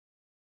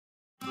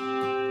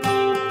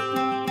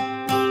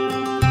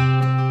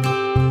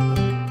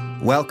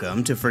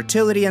Welcome to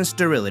Fertility and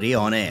Sterility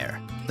on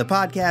Air, the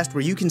podcast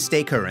where you can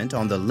stay current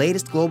on the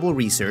latest global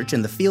research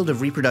in the field of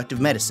reproductive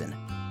medicine.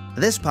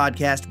 This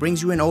podcast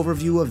brings you an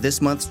overview of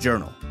this month's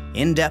journal,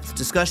 in-depth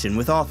discussion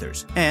with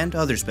authors, and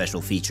other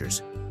special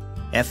features.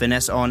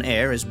 FNS On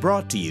Air is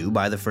brought to you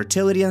by the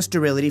Fertility and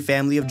Sterility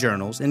family of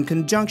journals in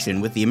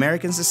conjunction with the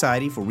American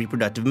Society for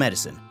Reproductive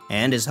Medicine,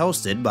 and is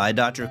hosted by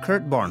Dr.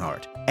 Kurt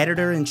Barnhart,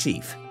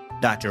 Editor-in-Chief,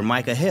 Dr.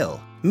 Micah Hill,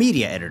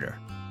 Media Editor,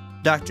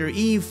 Dr.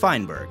 Eve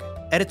Feinberg,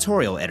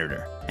 Editorial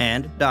Editor,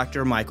 and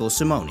Dr. Michael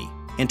Simoni,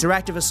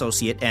 Interactive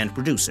Associate and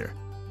Producer.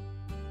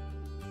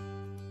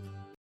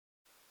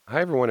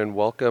 Hi, everyone, and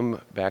welcome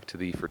back to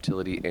the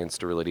Fertility and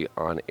Sterility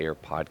on Air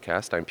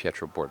podcast. I'm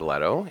Pietro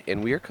Bortoletto,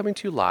 and we are coming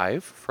to you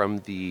live from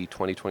the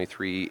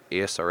 2023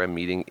 ASRM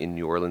meeting in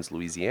New Orleans,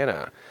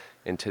 Louisiana.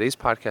 And today's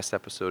podcast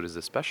episode is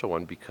a special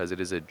one because it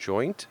is a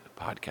joint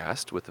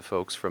podcast with the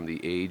folks from the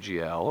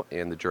AAGL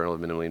and the Journal of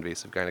Minimally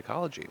Invasive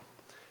Gynecology.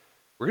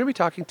 We're going to be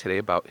talking today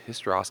about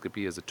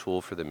hysteroscopy as a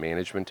tool for the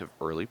management of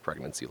early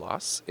pregnancy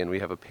loss, and we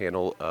have a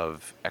panel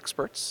of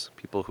experts,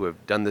 people who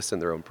have done this in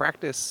their own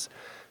practice,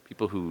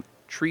 people who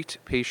treat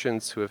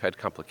patients who have had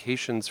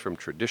complications from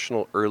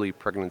traditional early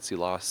pregnancy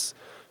loss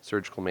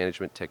surgical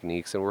management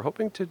techniques, and we're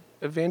hoping to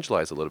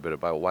evangelize a little bit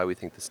about why we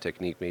think this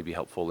technique may be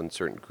helpful in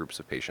certain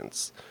groups of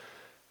patients.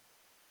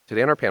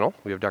 Today on our panel,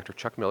 we have Dr.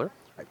 Chuck Miller,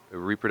 a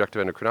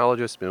reproductive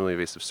endocrinologist, minimally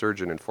invasive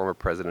surgeon, and former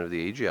president of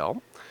the AAGL.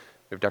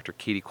 We have Dr.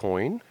 Katie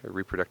Coyne, a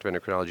reproductive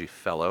endocrinology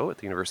fellow at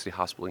the University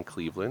Hospital in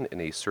Cleveland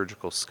and a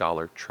surgical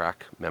scholar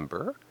track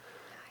member.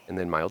 And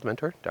then my old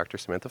mentor, Dr.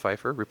 Samantha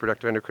Pfeiffer,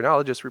 reproductive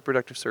endocrinologist,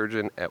 reproductive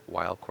surgeon at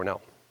Weill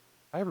Cornell.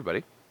 Hi,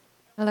 everybody.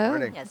 Hello. Good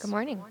morning. Yes. Good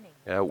morning.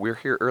 We're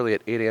here early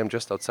at 8 a.m.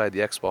 just outside the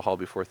expo hall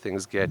before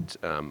things get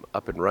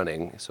up and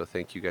running, so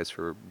thank you guys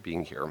for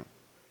being here.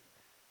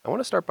 I want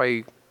to start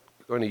by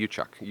going to you,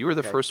 Chuck. You were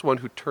the first one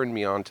who turned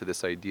me on to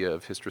this idea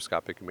of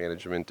hysteroscopic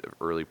management of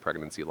early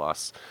pregnancy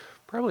loss,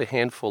 probably a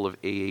handful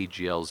of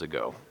AAGLs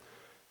ago.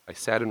 I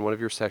sat in one of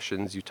your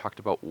sessions, you talked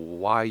about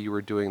why you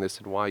were doing this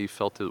and why you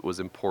felt it was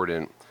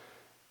important.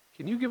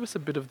 Can you give us a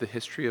bit of the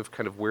history of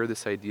kind of where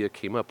this idea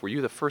came up? Were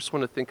you the first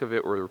one to think of it,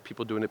 or were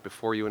people doing it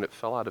before you and it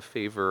fell out of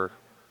favor?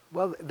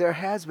 Well, there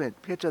has been,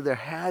 Pietro, there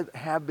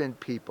have been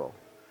people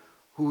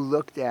who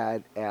looked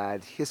at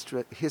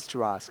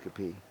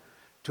hysteroscopy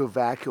to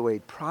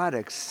evacuate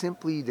products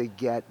simply to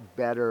get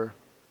better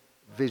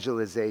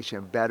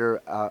visualization,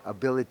 better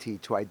ability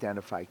to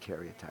identify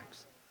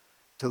karyotypes,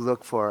 to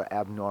look for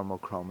abnormal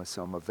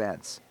chromosome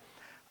events.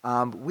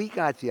 We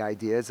got the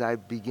idea as I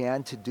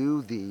began to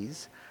do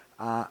these.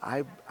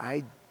 I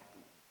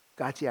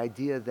got the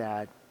idea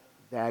that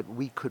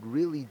we could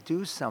really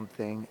do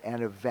something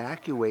and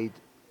evacuate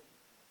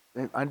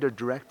under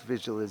direct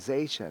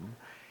visualization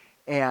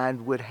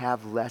and would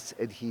have less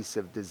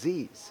adhesive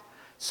disease.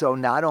 So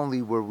not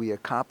only were we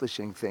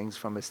accomplishing things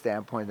from a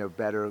standpoint of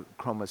better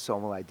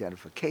chromosomal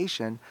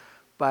identification,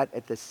 but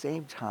at the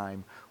same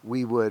time,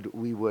 we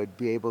would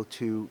be able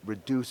to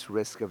reduce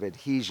risk of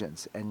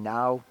adhesions. And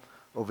now,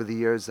 over the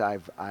years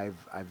I've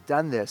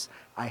done this,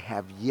 I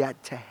have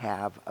yet to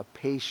have a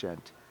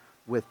patient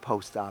with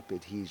post-op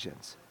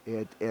adhesions.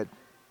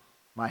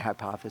 My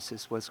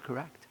hypothesis was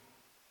correct.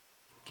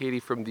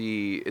 Katie, from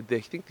I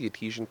think the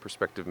adhesion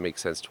perspective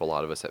makes sense to a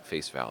lot of us at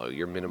face value.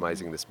 You're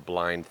minimizing this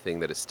blind thing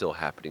that is still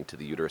happening to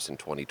the uterus in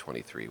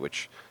 2023,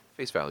 which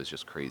face value is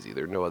just crazy.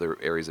 There are no other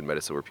areas in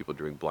medicine where people are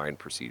doing blind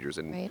procedures.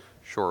 And Right.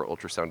 Sure,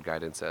 ultrasound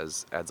guidance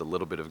adds a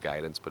little bit of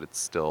guidance, but it's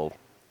still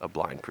a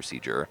blind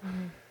procedure.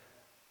 Mm-hmm.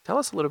 Tell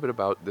us a little bit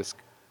about this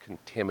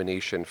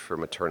contamination for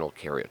maternal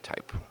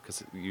karyotype,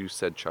 because you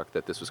said, Chuck,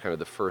 that this was kind of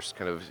the first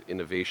kind of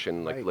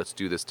innovation, like let's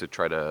do this to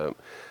try to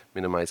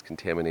minimize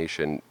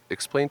contamination.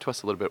 Explain to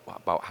us a little bit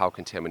about how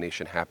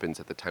contamination happens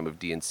at the time of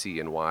D&C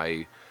and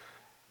why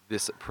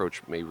this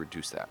approach may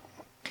reduce that.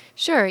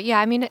 Sure.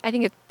 Yeah. I mean, I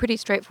think it's pretty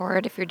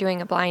straightforward. If you're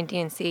doing a blind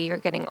D&C, you're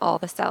getting all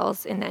the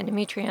cells in the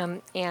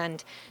endometrium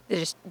and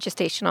the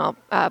gestational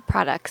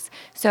products.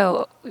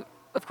 So,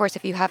 of course,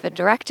 if you have a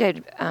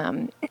directed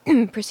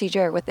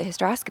procedure with the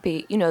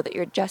hysteroscopy, you know that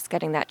you're just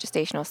getting that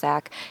gestational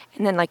sac.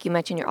 And then, like you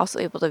mentioned, you're also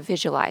able to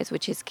visualize,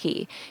 which is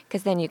key,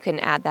 because then you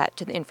can add that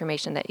to the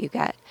information that you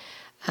get.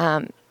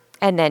 And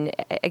then,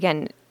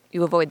 again,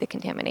 you avoid the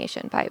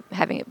contamination by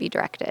having it be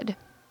directed.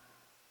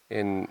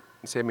 And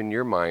Sam, in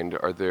your mind,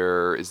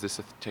 is this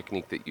a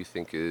technique that you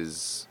think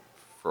is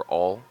for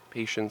all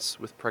patients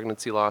with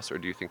pregnancy loss, or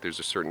do you think there's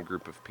a certain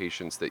group of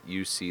patients that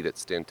you see that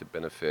stand to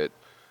benefit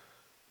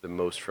the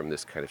most from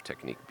this kind of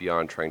technique,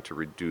 beyond trying to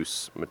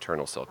reduce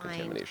maternal cell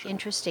contamination?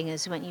 Interesting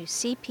is when you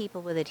see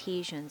people with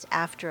adhesions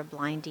after a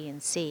blind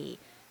D&C,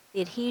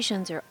 the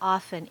adhesions are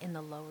often in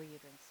the lower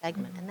uterine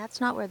segment, and that's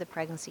not where the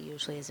pregnancy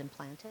usually is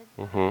implanted.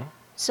 Mm-hmm.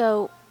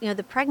 So,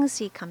 the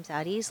pregnancy comes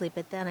out easily,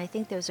 but then I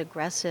think there's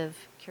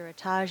aggressive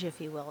curettage,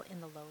 if you will, in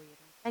the lower uterine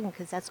segment,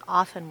 because that's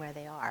often where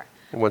they are.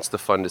 And once the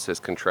fundus has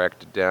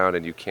contracted down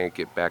and you can't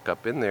get back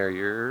up in there,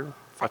 you're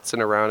futzing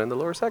around in the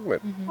lower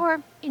segment. Mm-hmm.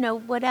 Or,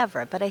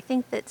 whatever. But I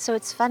think that, so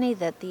it's funny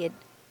that the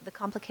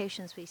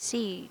complications we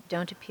see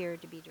don't appear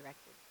to be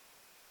directed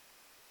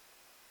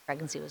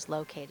pregnancy was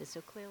located.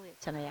 So clearly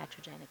it's an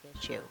iatrogenic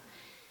issue.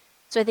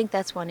 So I think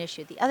that's one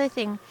issue. The other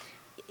thing,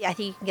 I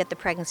think you can get the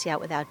pregnancy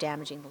out without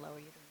damaging the lower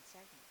uterine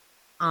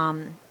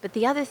segment. But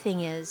the other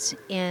thing is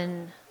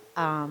in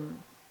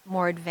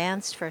more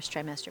advanced first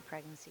trimester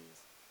pregnancies,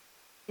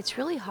 it's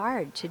really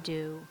hard to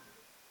do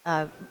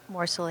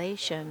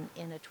morcellation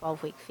in a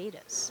 12-week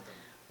fetus.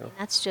 Yeah. And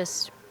that's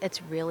just, it's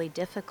really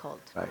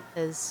difficult Right.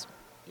 because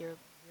you're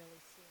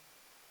really seeing.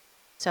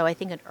 So I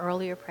think an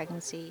earlier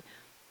pregnancy,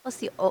 plus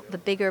the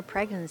bigger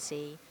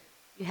pregnancy,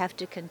 you have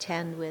to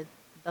contend with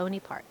bony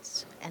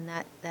parts, and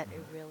that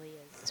it really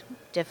is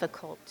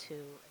difficult to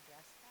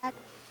address that.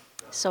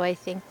 So I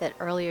think that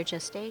earlier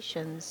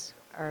gestations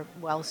are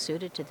well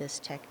suited to this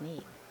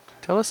technique.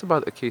 Tell us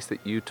about a case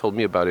that you told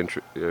me about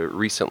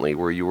recently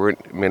where you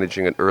weren't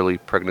managing an early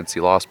pregnancy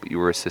loss, but you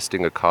were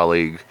assisting a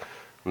colleague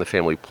in the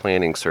family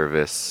planning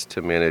service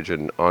to manage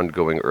an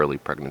ongoing early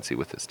pregnancy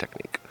with this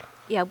technique.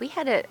 Yeah, we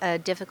had a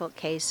difficult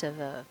case of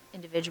an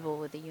individual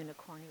with a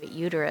unicornuate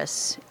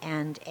uterus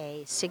and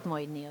a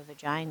sigmoid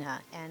neovagina,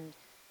 and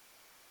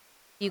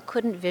you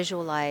couldn't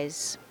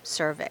visualize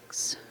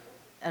cervix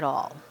at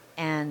all.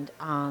 And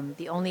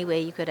the only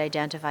way you could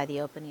identify the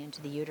opening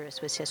into the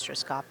uterus was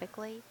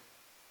hysteroscopically,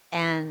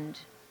 and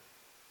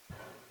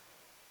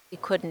we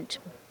couldn't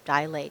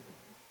dilate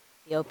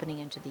the opening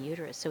into the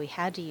uterus. So we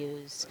had to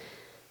use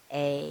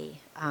a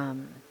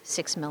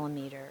 6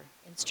 millimeter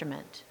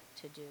instrument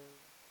to do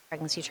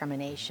pregnancy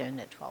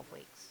termination at 12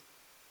 weeks.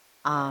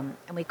 And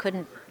we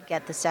couldn't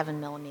get the 7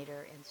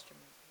 millimeter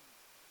instrument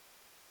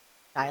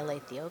to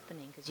dilate the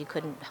opening because you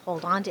couldn't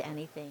hold on to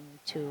anything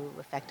to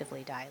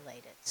effectively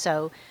dilate it.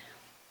 So,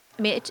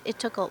 I mean, it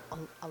took a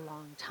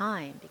long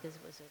time because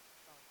it was a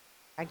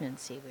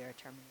pregnancy. We were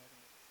terminating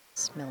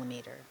 6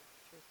 millimeter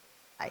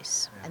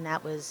device, and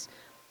that was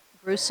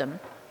gruesome.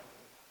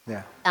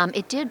 Yeah.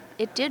 It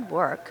did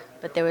work,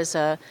 but there was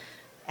a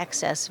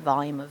excess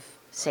volume of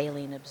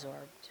saline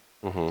absorbed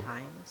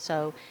time.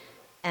 So,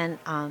 and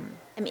I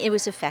mean, it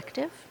was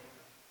effective.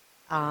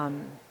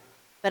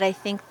 But I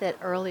think that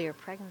earlier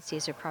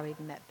pregnancies are probably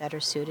better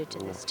suited to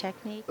this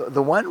technique.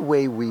 The one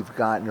way we've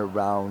gotten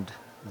around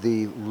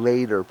the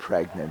later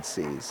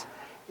pregnancies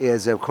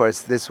is, of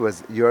course,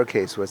 your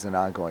case was an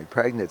ongoing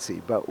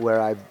pregnancy, but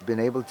where I've been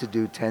able to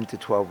do 10 to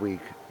 12 week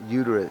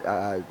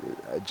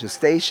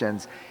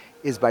gestations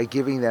is by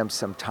giving them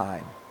some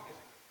time.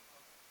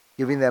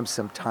 Giving them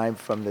some time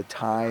from the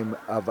time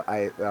of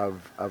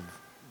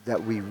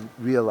that we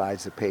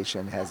realize the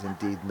patient has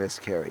indeed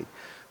miscarried.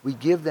 We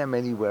give them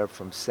anywhere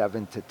from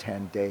 7 to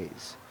 10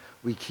 days.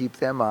 We keep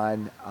them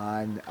on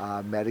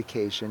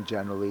medication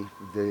generally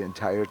the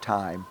entire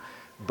time,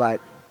 but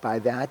by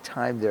that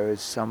time there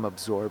is some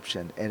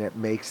absorption, and it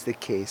makes the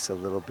case a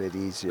little bit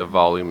easier. The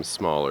volume's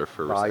smaller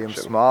for Volume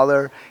resection.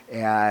 smaller,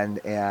 and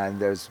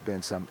there's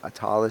been some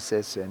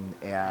autolysis,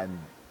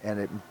 and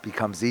it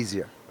becomes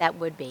easier. That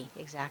would be,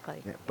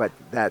 exactly. Yeah, but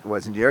that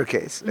wasn't your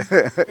case.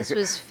 This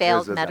was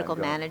failed Yours was medical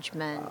ongoing.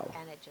 management, Wow.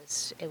 and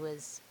it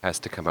was Has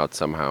to come out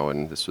somehow,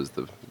 and this was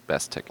the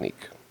best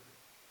technique.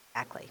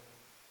 exactly.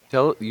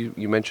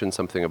 You mentioned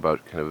something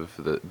about kind of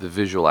the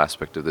visual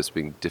aspect of this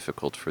being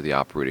difficult for the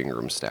operating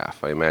room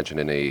staff. I imagine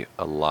in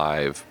a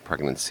live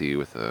pregnancy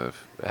with a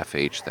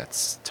FH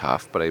that's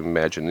tough, but I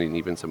imagine in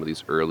even some of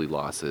these early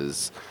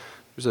losses,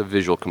 there's a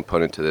visual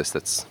component to this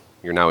that's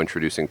you're now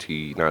introducing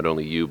to not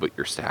only you but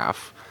your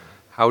staff.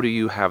 How do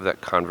you have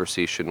that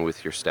conversation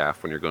with your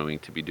staff when you're going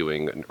to be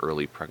doing an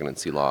early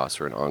pregnancy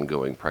loss or an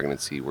ongoing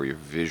pregnancy where you're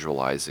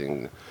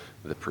visualizing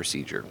the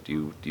procedure?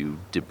 Do you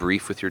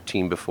debrief with your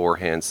team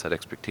beforehand, set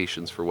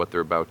expectations for what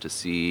they're about to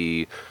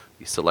see?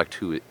 You select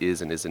who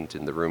is and isn't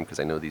in the room, because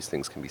I know these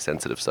things can be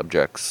sensitive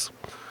subjects.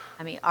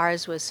 I mean,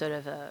 ours was sort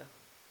of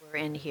we're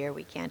in here,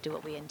 we can't do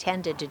what we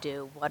intended to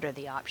do, what are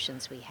the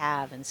options we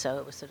have? And so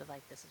it was sort of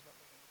like, this is what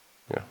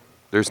we're going to do. Yeah.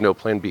 There's no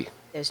plan B.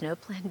 There's no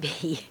plan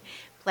B.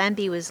 Plan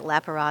B was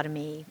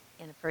laparotomy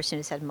in a person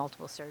who's had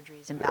multiple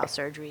surgeries and bowel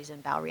surgeries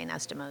and bowel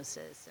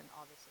reanastomosis and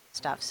all this sort of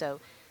stuff. So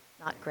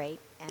not great,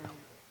 and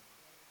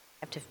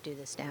have to do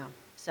this now.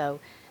 So,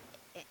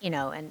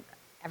 and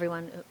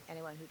anyone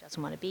who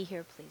doesn't want to be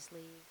here, please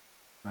leave.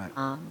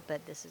 Right.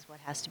 But this is what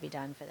has to be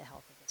done for the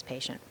health of this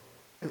patient.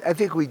 I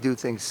think we do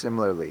things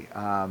similarly.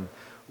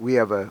 We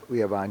have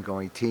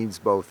ongoing teams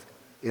both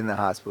in the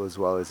hospital as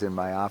well as in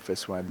my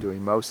office where I'm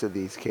doing most of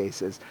these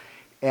cases.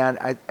 And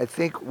I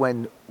think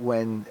when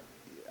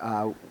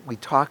we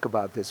talk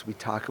about this, we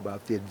talk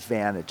about the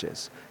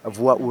advantages of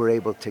what we're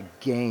able to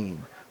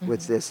gain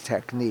with this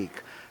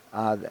technique.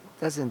 That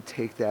doesn't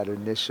take that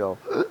initial,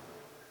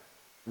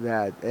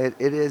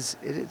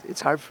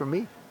 it's hard for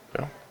me.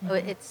 Yeah. Oh,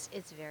 it's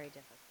very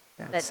difficult.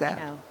 Yeah, But it's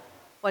sad.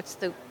 What's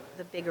the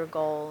bigger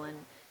goal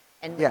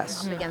and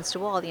Yes. up against a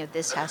wall?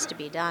 This has to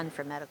be done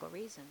for medical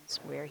reasons.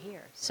 We're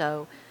here,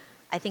 so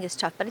I think it's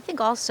tough. But I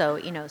think also,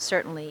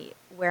 certainly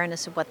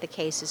awareness of what the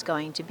case is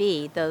going to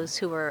be. Those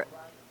who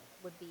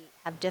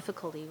have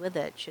difficulty with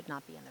it should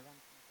not be in the room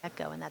from the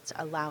get-go, and that's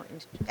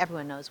allowing.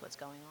 Everyone knows what's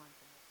going on.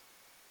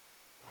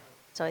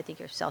 So I think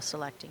you're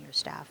self-selecting your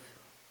staff.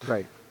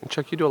 Right. And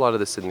Chuck, you do a lot of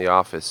this in the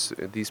office.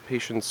 These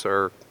patients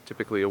are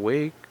typically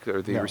awake?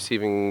 Are they No.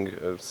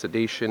 receiving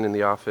sedation in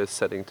the office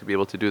setting to be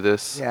able to do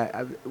this?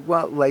 Yeah,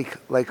 well,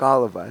 like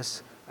all of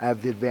us, I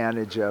have the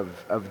advantage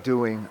of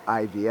doing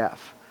IVF.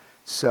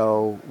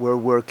 So we're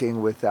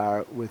working with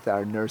our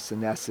nurse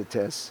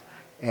anesthetists,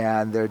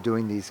 and they're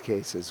doing these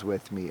cases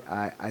with me.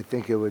 I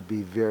think it would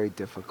be very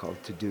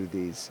difficult to do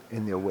these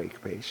in the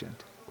awake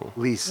patient, at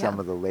least some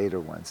of the later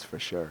ones for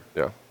sure.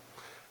 Yeah.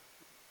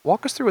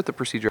 Walk us through what the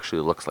procedure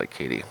actually looks like,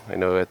 Katie. I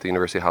know at the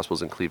University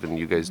Hospitals in Cleveland,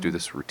 you guys do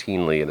this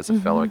routinely, and as a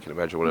fellow, I can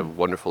imagine what a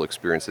wonderful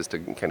experience is to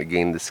kind of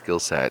gain the skill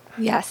set.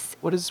 Yes.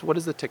 What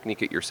does the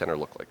technique at your center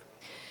look like?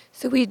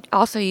 So we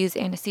also use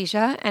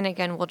anesthesia, and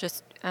again, we'll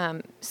just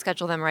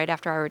schedule them right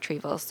after our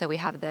retrievals. So we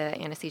have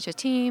the anesthesia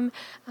team,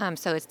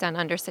 so it's done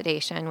under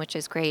sedation, which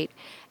is great.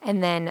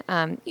 And then,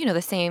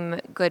 the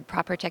same good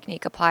proper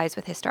technique applies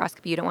with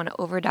hysteroscopy. You don't want to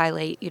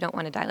overdilate. You don't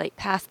want to dilate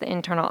past the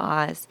internal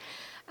Oz,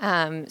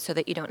 so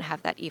that you don't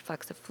have that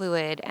efflux of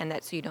fluid, and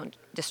that so you don't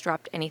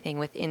disrupt anything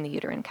within the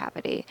uterine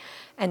cavity.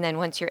 And then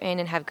once you're in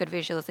and have good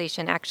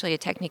visualization, actually a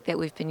technique that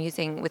we've been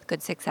using with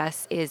good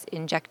success is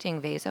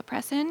injecting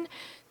vasopressin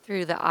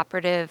through the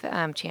operative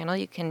channel.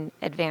 You can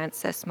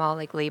advance a small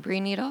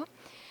Labri needle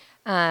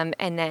and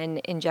then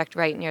inject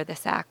right near the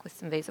sac with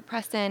some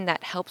vasopressin.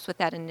 That helps with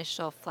that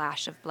initial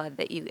flash of blood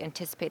that you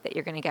anticipate that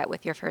you're going to get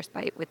with your first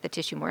bite with the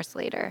tissue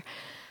morcellator.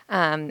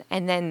 And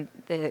then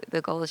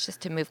the goal is just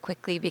to move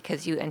quickly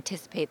because you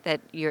anticipate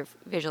that your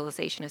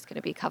visualization is going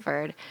to be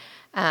covered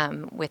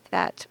with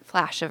that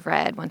flash of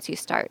red once you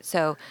start.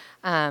 So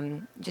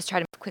just try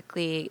to move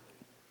quickly,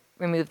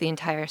 remove the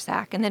entire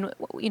sac. And then,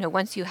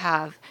 once you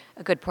have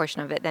a good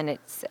portion of it, then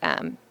it's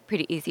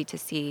pretty easy to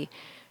see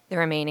the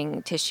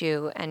remaining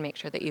tissue and make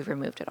sure that you've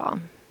removed it all.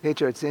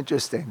 Pedro, it's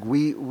interesting.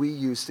 We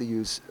used to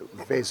use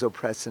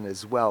vasopressin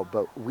as well,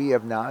 but we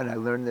have now, and I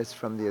learned this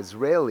from the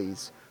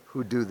Israelis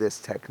who do this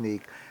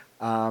technique,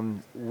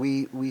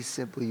 we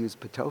simply use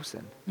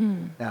Pitocin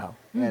now,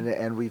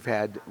 and we've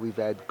had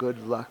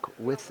good luck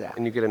with that.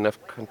 And you get enough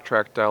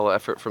contractile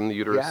effort from the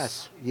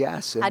uterus?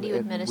 Yes. How do you we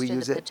administer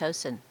use the it.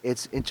 Pitocin?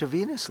 It's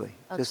intravenously,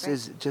 Oh, just great.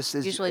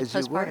 as Usually as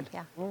you would.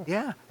 postpartum,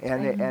 Yeah,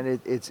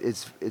 and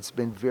it's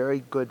been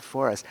very good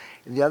for us.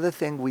 And the other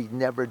thing we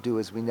never do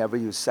is we never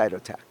use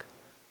cytotec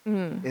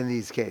in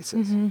these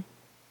cases.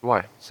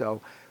 Why? So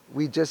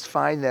we just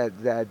find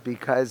that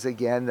because,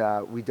 again,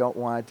 we don't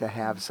want to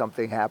have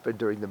something happen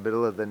during the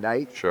middle of the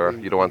night. Sure,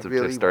 you don't want them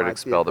to start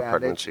expel the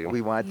pregnancy. We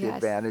want the Yes.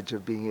 advantage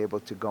of being able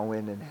to go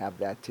in and have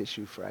that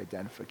tissue for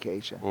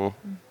identification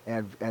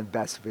and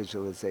best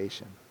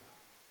visualization.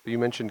 You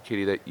mentioned,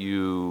 Katie, that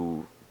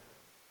you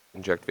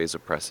inject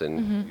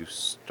vasopressin. You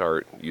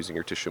start using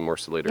your tissue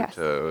morcellator Yes.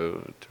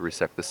 to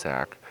resect the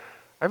sac.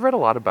 I've read a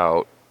lot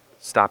about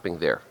stopping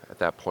there at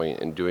that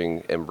point and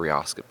doing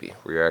embryoscopy,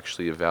 where you're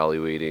actually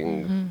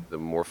evaluating the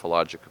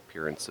morphologic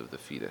appearance of the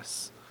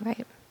fetus.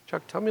 Right.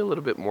 Chuck, tell me a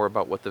little bit more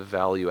about what the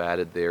value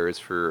added there is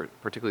for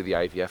particularly the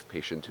IVF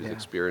patient who's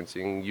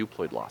experiencing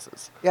euploid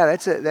losses. Yeah,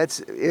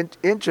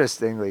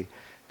 interestingly,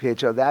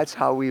 Pietro, that's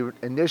how we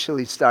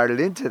initially started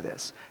into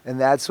this,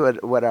 and that's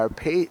what one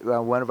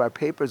of our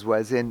papers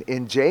was in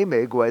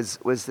JMIG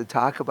was to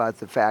talk about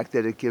the fact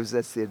that it gives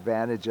us the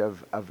advantage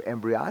of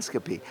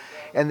embryoscopy,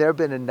 and there have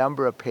been a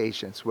number of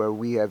patients where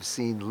we have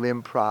seen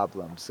limb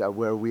problems,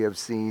 where we have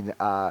seen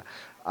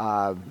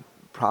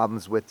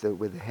problems with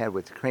the head,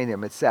 with the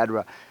cranium,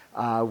 etc.,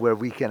 where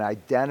we can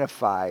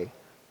identify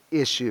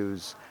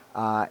issues.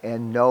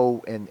 And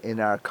know in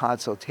our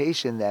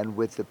consultation then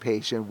with the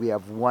patient, we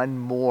have one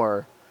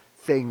more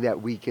thing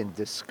that we can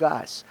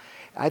discuss.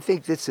 I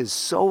think this is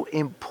so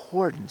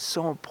important,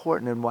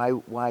 and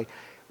why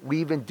we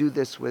even do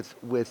this with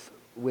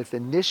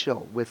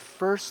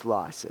first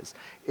losses,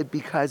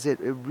 because it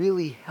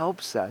really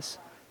helps us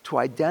to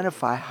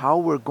identify how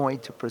we're going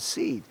to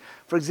proceed.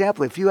 For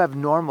example, if you have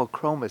normal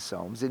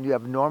chromosomes and you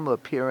have normal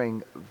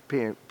appearing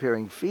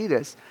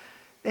fetus,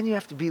 then you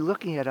have to be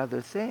looking at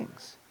other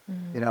things.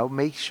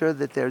 Make sure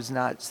that there's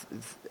not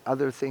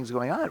other things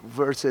going on,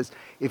 versus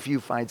if you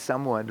find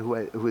someone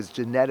who is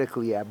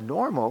genetically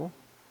abnormal,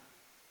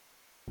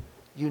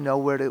 you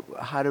know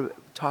how to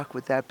talk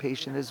with that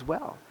patient as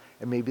well.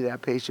 And maybe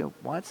that patient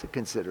wants to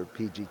consider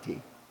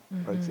PGT,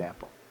 for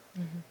example.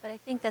 But I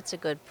think that's a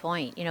good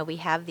point. We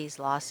have these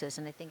losses,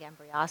 and I think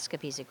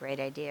embryoscopy is a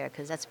great idea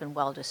because that's been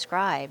well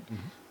described,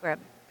 where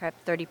perhaps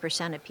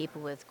 30% of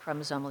people with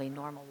chromosomally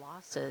normal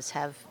losses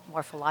have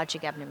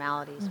morphologic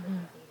abnormalities with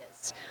the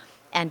fetus.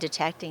 And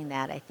detecting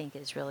that, I think,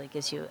 really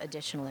gives you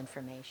additional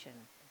information,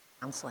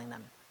 counseling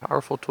them.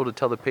 Powerful tool to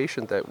tell the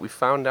patient that we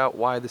found out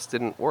why this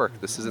didn't work.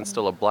 This isn't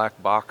still a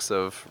black box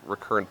of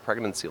recurrent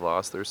pregnancy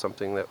loss. There's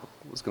something that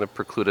was going to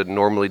preclude a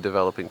normally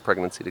developing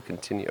pregnancy to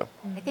continue.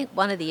 I think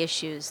one of the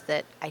issues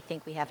that I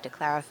think we have to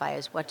clarify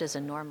is what does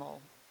a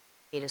normal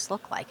fetus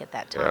look like at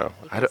that time? Yeah.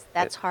 Because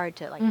that's hard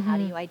to, how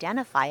do you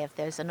identify if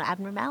there's an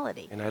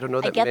abnormality? And I don't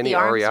know that get many the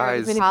arms are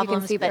REIs. Even if you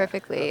can see but,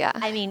 perfectly, yeah.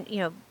 I mean,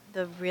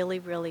 the really,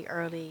 really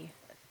early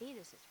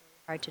fetus, it's really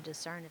hard to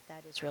discern if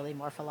that is really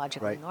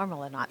morphologically Right.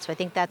 normal or not. So I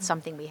think that's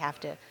something we have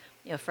to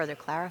further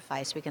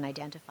clarify so we can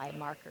identify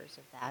markers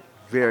of that.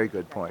 Very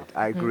good point.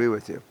 I agree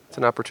with you. It's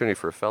an opportunity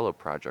for a fellow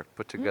project.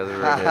 Put together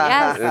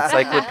Yes. an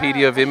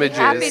encyclopedia of images.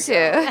 Happy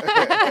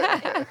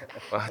to.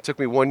 Well, it took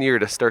me 1 year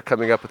to start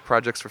coming up with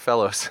projects for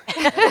fellows.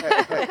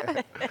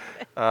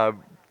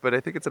 But I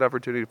think it's an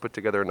opportunity to put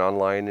together an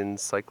online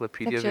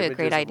encyclopedia of Actually a images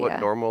great of what idea.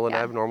 normal and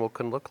Yeah. abnormal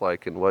can look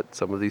like and what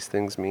some of these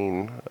things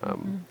mean.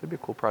 It'd be a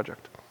cool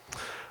project.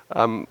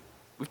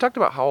 We've talked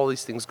about how all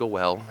these things go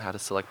well, how to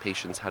select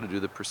patients, how to do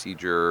the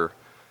procedure.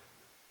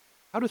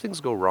 How do things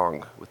go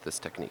wrong with this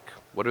technique?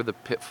 What are the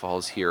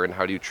pitfalls here and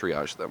how do you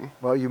triage them?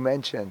 Well, you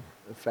mentioned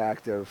the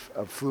fact of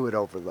fluid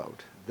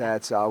overload.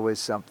 That's always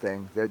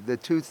something. The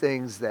two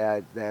things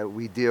that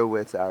we deal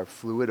with are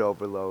fluid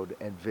overload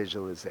and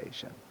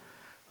visualization.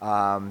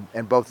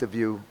 And both of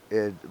you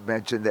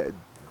mentioned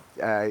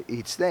that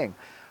each thing.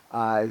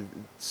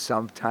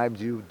 Sometimes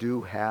you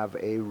do have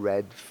a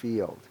red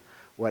field.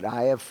 What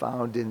I have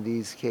found in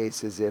these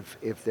cases, if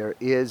the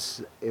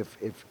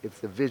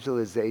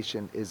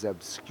visualization is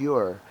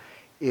obscure,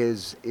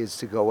 is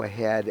to go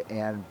ahead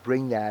and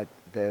bring the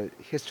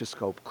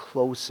hysteroscope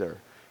closer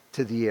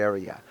to the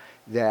area,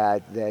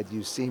 that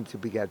you seem to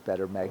get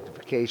better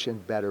magnification,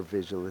 better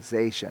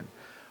visualization.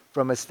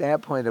 From a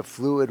standpoint of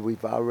fluid,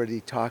 we've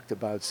already talked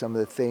about some of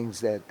the things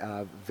that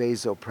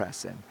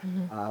vasopressin,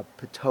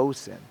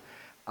 Pitocin.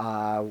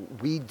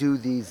 We do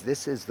these.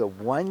 This is the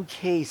one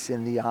case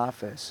in the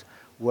office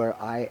where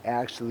I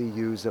actually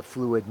use a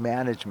fluid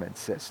management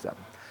system.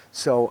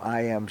 So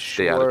I am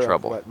Stay out sure of of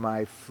trouble. what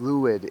my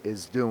fluid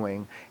is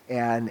doing,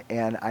 and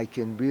I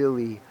can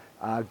really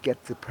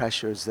get the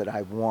pressures that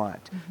I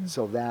want.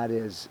 So that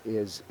is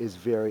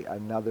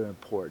another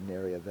important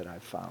area that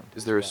I've found.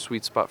 Is there a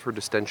sweet spot for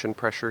distension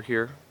pressure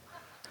here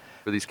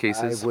for these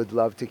cases? I would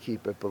love to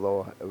keep it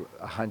below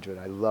 100.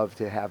 I love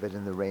to have it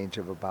in the range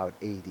of about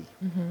 80.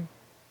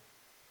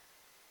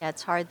 Yeah,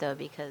 it's hard though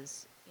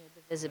because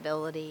the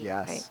visibility.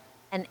 Yes. Right.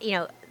 And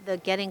the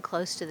getting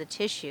close to the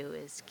tissue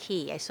is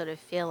key. I sort of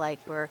feel like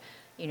we're,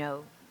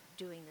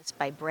 doing this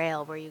by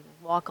braille, where you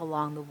walk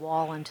along the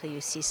wall until you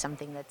see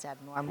something that's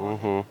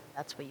abnormal.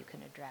 That's what you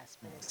can address.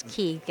 But it's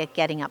key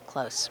getting up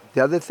close.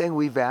 The other thing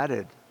we've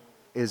added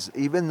is,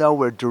 even though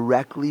we're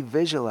directly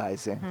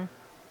visualizing,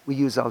 we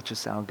use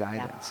ultrasound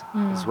guidance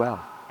as well.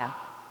 Yeah.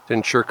 To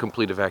ensure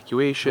complete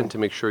evacuation, to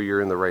make sure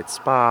you're in the right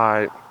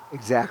spot.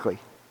 Exactly.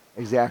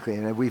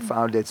 And we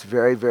found it's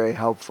very, very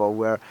helpful,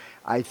 where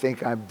I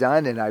think I'm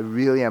done and I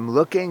really am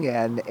looking,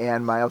 and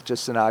my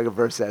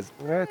ultrasonographer says,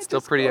 It's still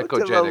 "Just pretty go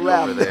to the echogenic over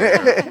left."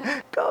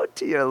 there. Go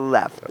to your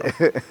left.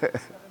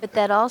 But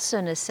that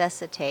also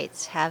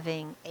necessitates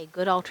having a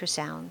good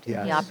ultrasound in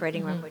the Yes.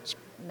 operating room, which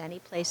many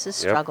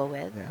places Yep. struggle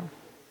with. Yeah.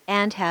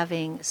 And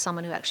having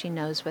someone who actually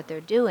knows what they're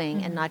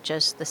doing and not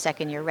just the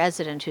second-year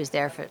resident who's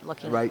there for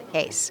looking Right. at the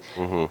case.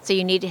 So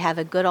you need to have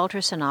a good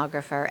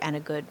ultrasonographer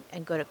and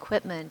good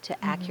equipment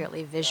to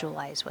accurately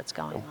visualize what's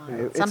going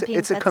on. Some people,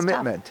 It's a that's tough.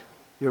 commitment.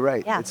 You're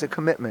right. Yeah. It's a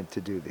commitment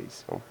to do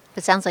these.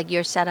 It sounds like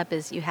your setup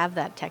is you have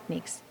that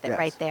techniques Yes.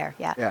 right there.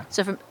 Yeah. Yeah.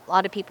 So for a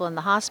lot of people in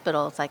the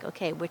hospital, it's like,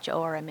 okay, which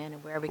OR I'm in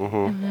and where are we going to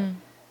put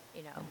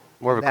the,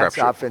 More of a That's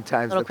crapshoot.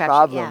 oftentimes Little the crapshoot,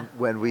 problem yeah.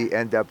 when we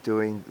end up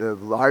doing the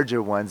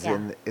larger ones Yeah.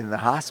 in the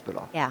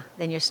hospital. yeah,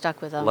 then you're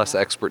stuck with a Less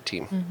expert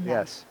team.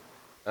 Yes.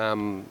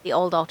 the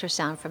old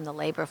ultrasound from the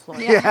labor floor.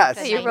 Yes.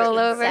 The You roll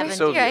over. 1970s.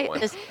 Soviet Right. one.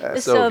 The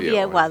Soviet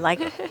Soviet one. one,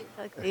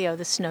 like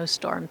the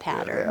snowstorm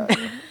pattern.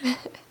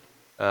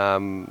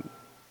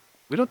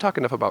 We don't talk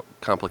enough about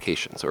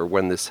complications or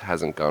when this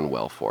hasn't gone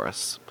well for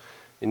us.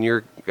 In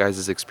your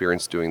guys'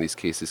 experience doing these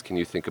cases, can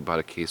you think about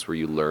a case where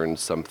you learned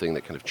something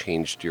that kind of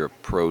changed your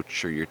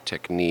approach or your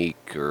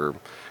technique, or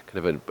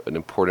kind of an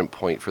important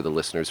point for the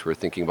listeners who are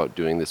thinking about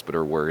doing this but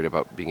are worried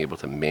about being able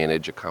to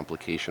manage a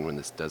complication when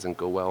this doesn't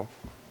go well?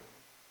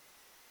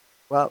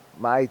 Well,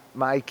 my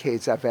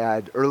case,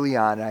 early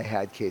on, I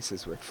had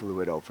cases with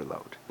fluid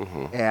overload,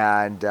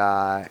 and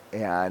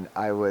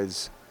I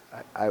was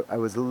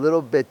a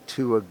little bit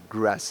too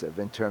aggressive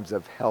in terms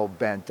of hell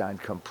bent on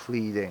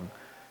completing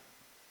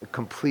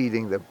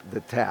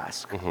the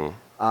task.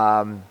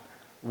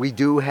 We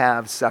do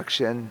have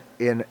suction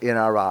in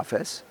our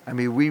office. I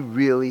mean, we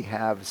really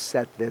have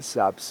set this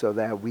up so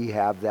that we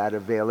have that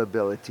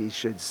availability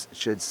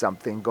should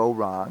something go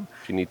wrong.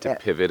 If you need to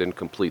pivot and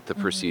complete the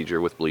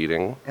procedure with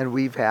bleeding. And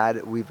we've had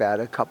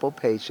a couple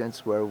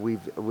patients where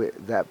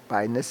that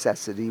by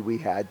necessity we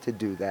had to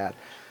do that,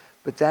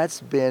 but that's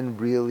been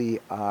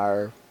really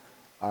our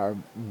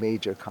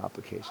major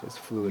complication is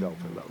fluid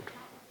overload.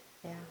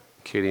 Yeah.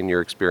 Katie, in your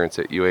experience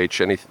at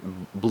UH,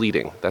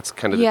 bleeding, that's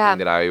kind of the thing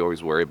that I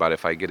always worry about.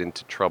 If I get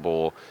into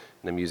trouble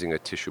and I'm using a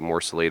tissue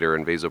morcellator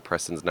and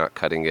vasopressin's not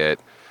cutting it,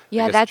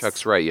 Yeah, I guess that's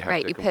Chuck's right. You have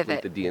right, to you complete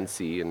pivot. the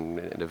DNC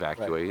and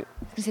evacuate.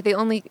 So the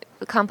only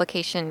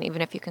complication,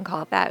 even if you can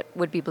call it that,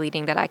 would be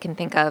bleeding that I can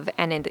think of.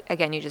 And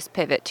again, you just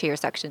pivot to your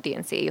suction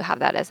DNC. You have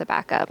that as a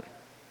backup.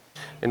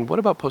 And what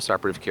about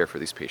postoperative care for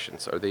these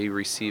patients? Are they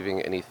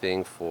receiving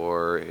anything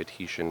for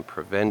adhesion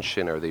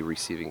prevention? Are they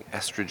receiving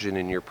estrogen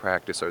in your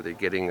practice? Are they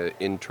getting an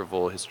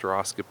interval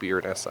hysteroscopy or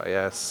an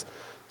SIS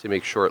to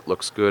make sure it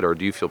looks good? Or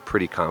do you feel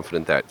pretty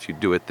confident that if you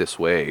do it this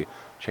way,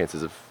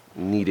 chances of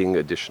needing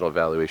additional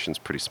evaluation is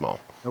pretty small?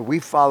 We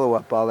follow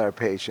up all our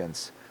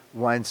patients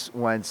once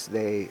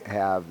they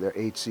have their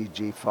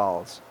HCG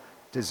falls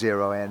to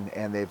 0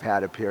 and they've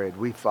had a period.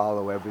 We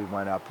follow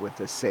everyone up with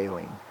a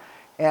saline.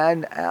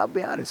 And I'll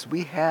be honest,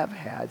 we have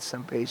had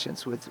some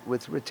patients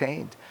with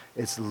retained.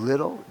 It's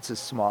a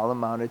small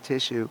amount of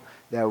tissue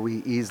that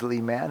we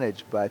easily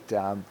manage, but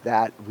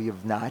that we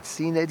have not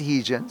seen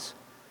adhesions.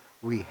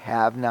 We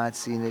have not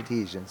seen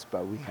adhesions,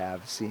 but we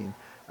have seen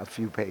a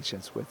few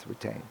patients with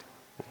retained.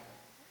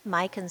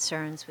 My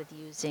concerns with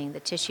using the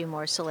tissue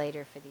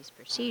morcellator for these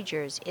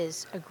procedures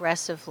is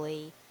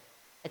aggressively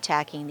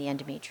attacking the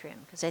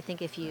endometrium, because I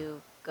think if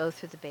you go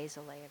through the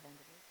basal layer of endometrium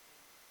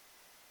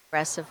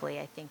aggressively,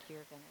 I think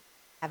you're going to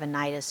have a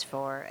nidus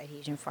for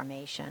adhesion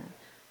formation.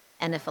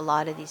 And if a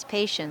lot of these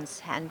patients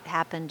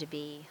happen to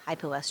be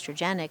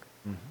hypoestrogenic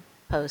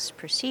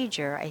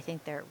post-procedure, I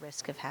think they're at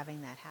risk of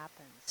having that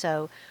happen.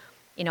 So,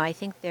 I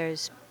think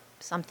there's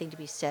something to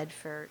be said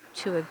for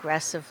too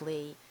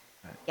aggressively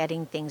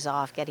getting things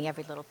off, getting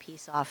every little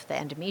piece off the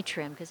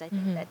endometrium, because I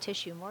think that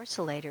tissue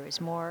morcellator is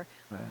more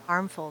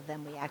harmful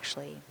than we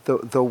actually...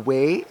 The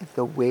way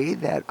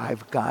that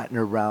I've gotten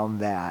around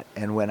that,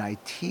 and when I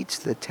teach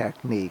the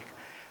technique,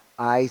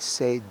 I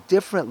say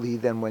differently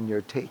than when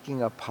you're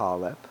taking a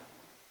polyp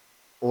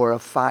or a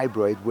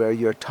fibroid where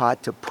you're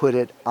taught to put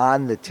it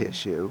on the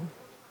tissue.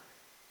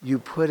 You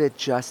put it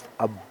just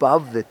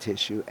above the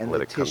tissue, and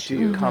the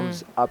tissue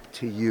comes up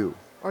to you.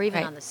 Or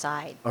even on the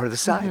side. Or the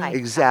side,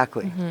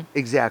 exactly.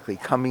 Exactly,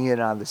 coming in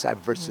on the side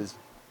versus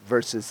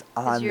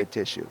on the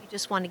tissue. You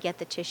just want to get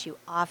the tissue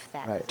off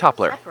that. Top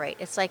layer. Separate.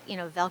 It's like,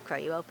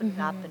 Velcro. You open it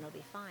up and it'll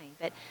be fine.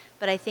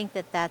 But I think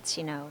that's,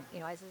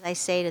 as I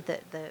say to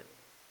the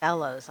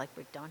fellows, like,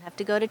 we don't have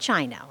to go to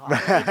China.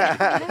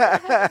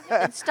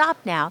 And stop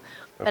now.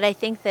 But I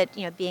think that,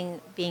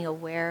 being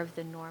aware of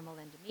the normal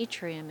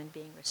endometrium and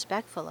being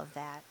respectful of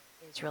that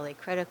is really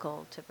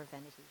critical to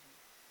prevent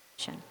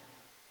adhesion.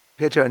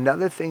 Petra,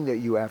 another thing that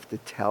you have to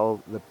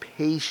tell the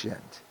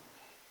patient,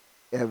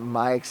 in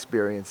my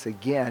experience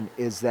again,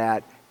 is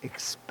that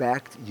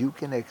you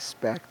can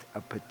expect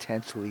a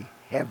potentially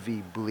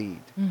heavy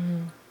bleed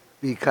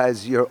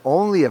because you're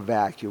only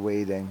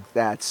evacuating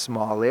that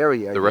small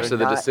area. The rest of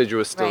the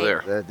decidua is still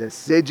there. The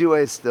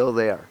decidua is still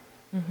there.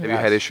 Have you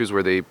had issues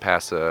where they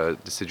pass a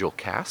decidual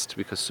cast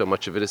because so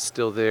much of it is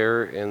still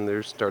there and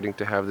they're starting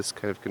to have this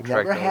kind of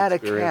contractile Never had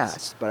experience? a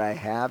cast, but I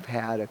have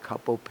had a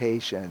couple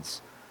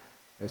patients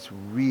that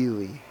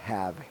really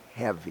have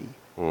heavy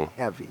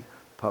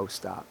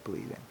post-op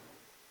bleeding.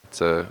 It's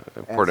an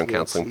important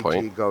counseling HCG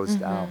point. Goes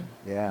down,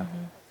 yeah.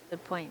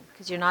 Good point,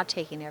 because you're not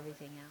taking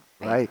everything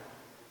out. Right.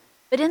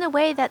 But in a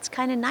way, that's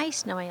kind of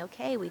nice knowing,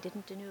 okay, we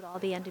didn't denude all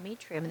the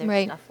endometrium and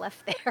there's stuff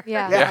left there.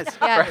 Yeah. Yes,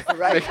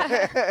 right.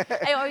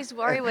 I always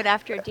worry when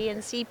after a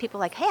DNC, people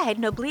are like, hey, I had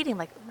no bleeding. I'm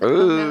like,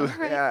 Ooh. no.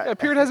 Yeah,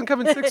 period hasn't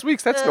come in 6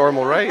 weeks. That's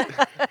normal, right?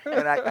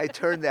 And I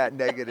turned that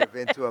negative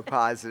into a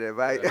positive.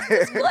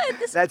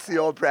 This That's the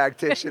old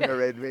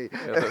practitioner in me.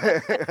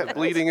 The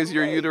bleeding is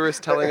your uterus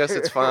telling us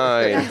it's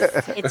fine.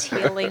 Yes, it's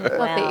healing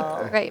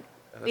well. Right.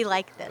 We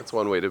like this. That's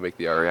one way to make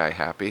the REI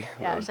happy.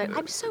 Yeah, it's like,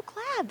 I'm so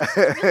glad. This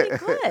is really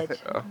good.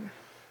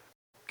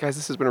 Guys,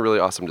 this has been a really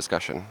awesome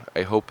discussion.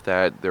 I hope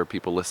that there are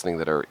people listening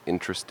that are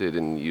interested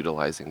in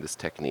utilizing this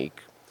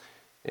technique.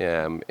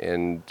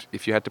 And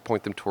if you had to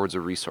point them towards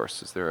a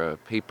resource, is there a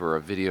paper,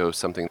 a video,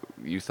 something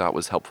you thought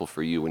was helpful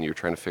for you when you were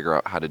trying to figure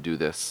out how to do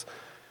this?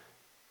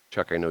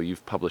 Chuck, I know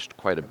you've published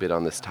quite a bit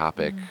on this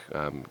topic.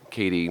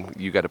 Katie,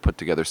 you got to put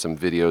together some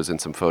videos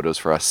and some photos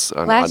for us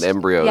on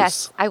embryos.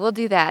 Yes, I will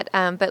do that.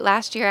 But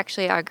last year,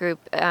 actually, our group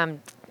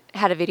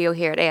had a video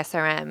here at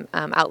ASRM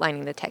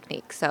outlining the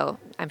technique. So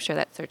I'm sure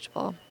that's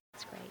searchable.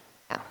 That's great.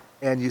 Yeah.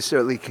 And you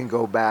certainly can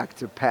go back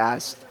to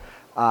past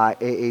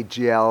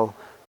AAGL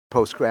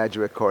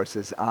postgraduate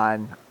courses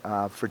on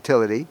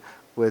fertility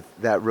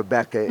that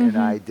Rebecca and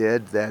I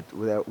did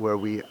where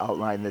we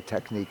outlined the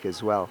technique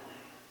as well.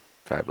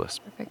 Fabulous.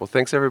 Perfect. Well,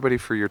 thanks everybody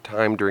for your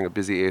time during a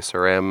busy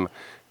ASRM. And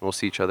we'll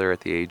see each other at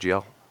the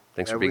AAGL.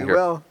 Thanks for being here. We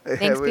will.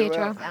 Thanks, We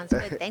Pietro. will. Sounds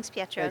good. Thanks,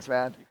 Pietro. Thanks,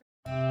 man.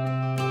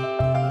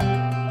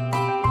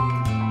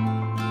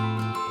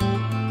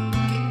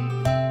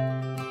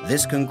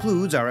 This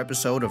concludes our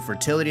episode of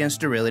Fertility and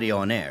Sterility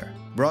on Air,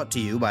 brought to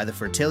you by the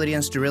Fertility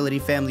and Sterility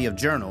family of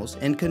journals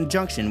in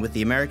conjunction with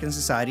the American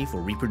Society for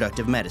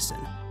Reproductive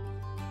Medicine.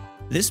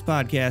 This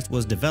podcast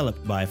was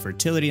developed by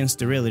Fertility and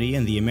Sterility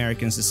and the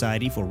American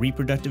Society for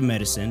Reproductive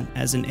Medicine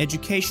as an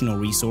educational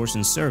resource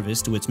and service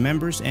to its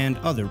members and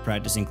other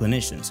practicing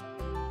clinicians.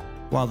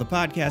 While the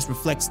podcast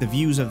reflects the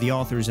views of the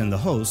authors and the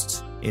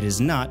hosts, it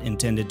is not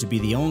intended to be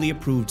the only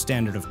approved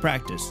standard of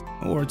practice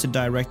or to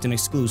direct an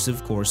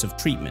exclusive course of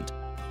treatment.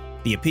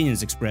 The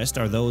opinions expressed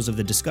are those of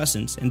the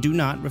discussants and do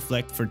not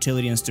reflect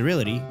Fertility and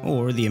Sterility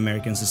or the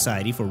American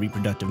Society for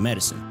Reproductive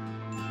Medicine.